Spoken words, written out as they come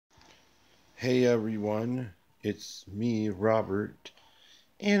Hey everyone, it's me, Robert,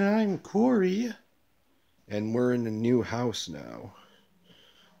 and I'm Corey, and we're in a new house now.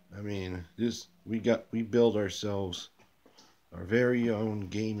 We built ourselves our very own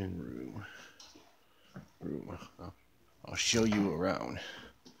gaming room. I'll show you around.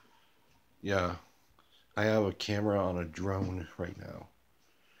 Yeah, I have a camera on a drone right now.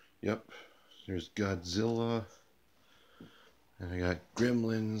 Yep, there's Godzilla, and I got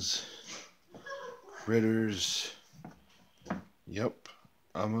gremlins, critters. Yep,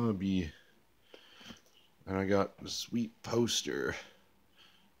 I'm gonna be And I got a sweet poster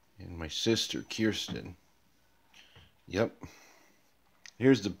and my sister Kirsten. Yep.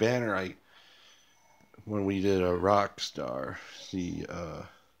 Here's the banner I when we did a rock star. See,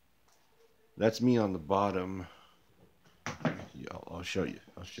 that's me on the bottom. Yeah, I'll show you.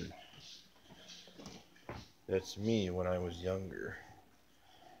 I'll show you. That's me when I was younger.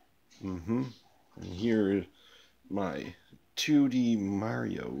 And here is my 2D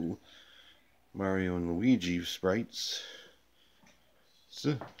Mario and Luigi sprites.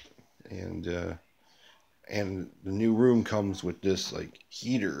 And and the new room comes with this like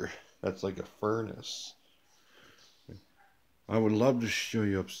heater that's like a furnace. I would love to show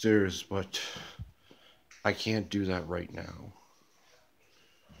you upstairs, but I can't do that right now.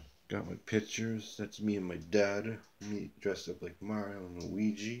 Got my pictures. That's me and my dad. Me dressed up like Mario and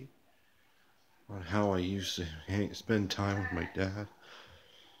Luigi. On how I used to spend time with my dad.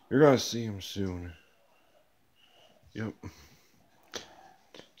 You're gonna see him soon. Yep.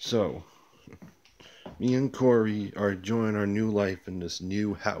 So, me and Corey are enjoying our new life in this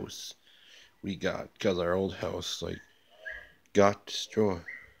new house we got, because our old house got destroyed.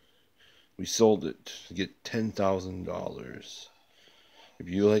 We sold it to get $10,000. If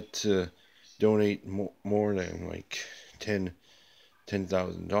you like to donate more than like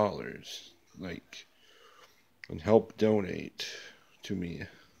 $10,000, and help donate to me,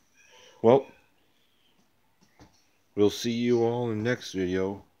 well, we'll see you all in the next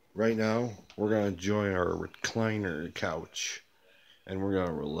video. Right now, we're gonna enjoy our recliner couch, and we're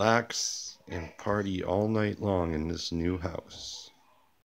gonna relax and party all night long in this new house.